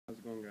How's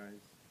it going,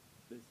 guys?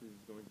 This is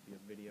going to be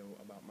a video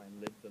about my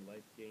Live the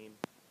Life game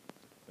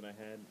that I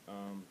had.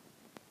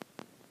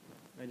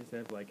 I just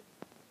have like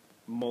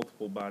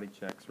multiple body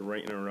checks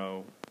right in a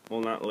row.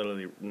 Well, not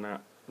literally,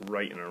 not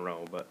right in a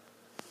row, but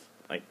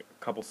like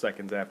a couple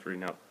seconds after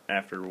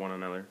one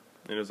another.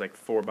 And it was like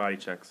 4 body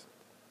checks.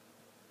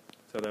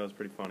 So that was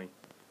pretty funny.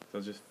 So I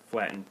was just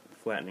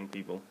flattening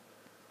people.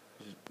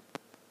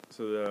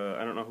 So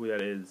I don't know who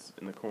that is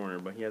in the corner,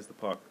 but he has the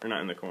puck, or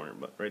not in the corner,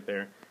 but right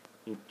there.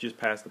 He just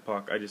passed the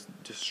puck. I just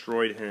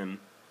destroyed him.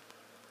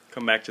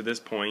 Come back to this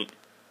point,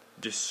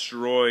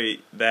 destroy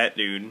that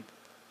dude.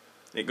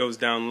 It goes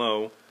down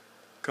low.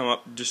 Come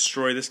up,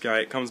 destroy this guy.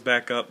 It comes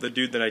back up. The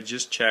dude that I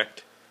just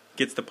checked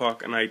gets the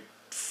puck, and I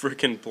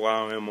freaking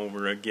plow him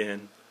over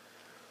again.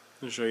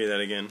 I'll show you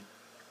that again.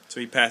 So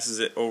he passes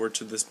it over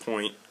to this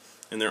point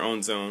in their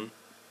own zone.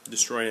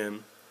 Destroy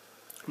him.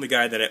 The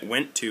guy that it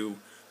went to,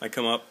 I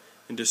come up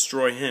and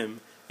destroy him.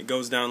 It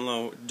goes down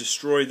low,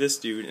 destroy this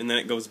dude, and then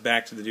it goes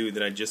back to the dude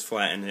that I just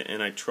flattened it,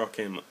 and I truck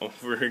him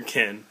over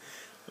again.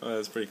 Oh,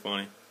 that's pretty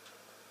funny.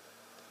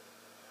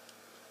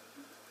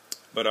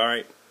 But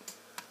alright,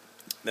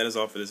 that is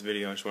all for this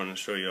video. I just wanted to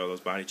show you all those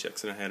body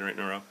checks that I had right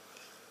in a row.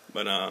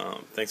 But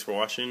thanks for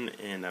watching,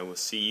 and I will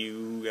see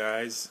you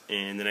guys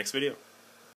in the next video.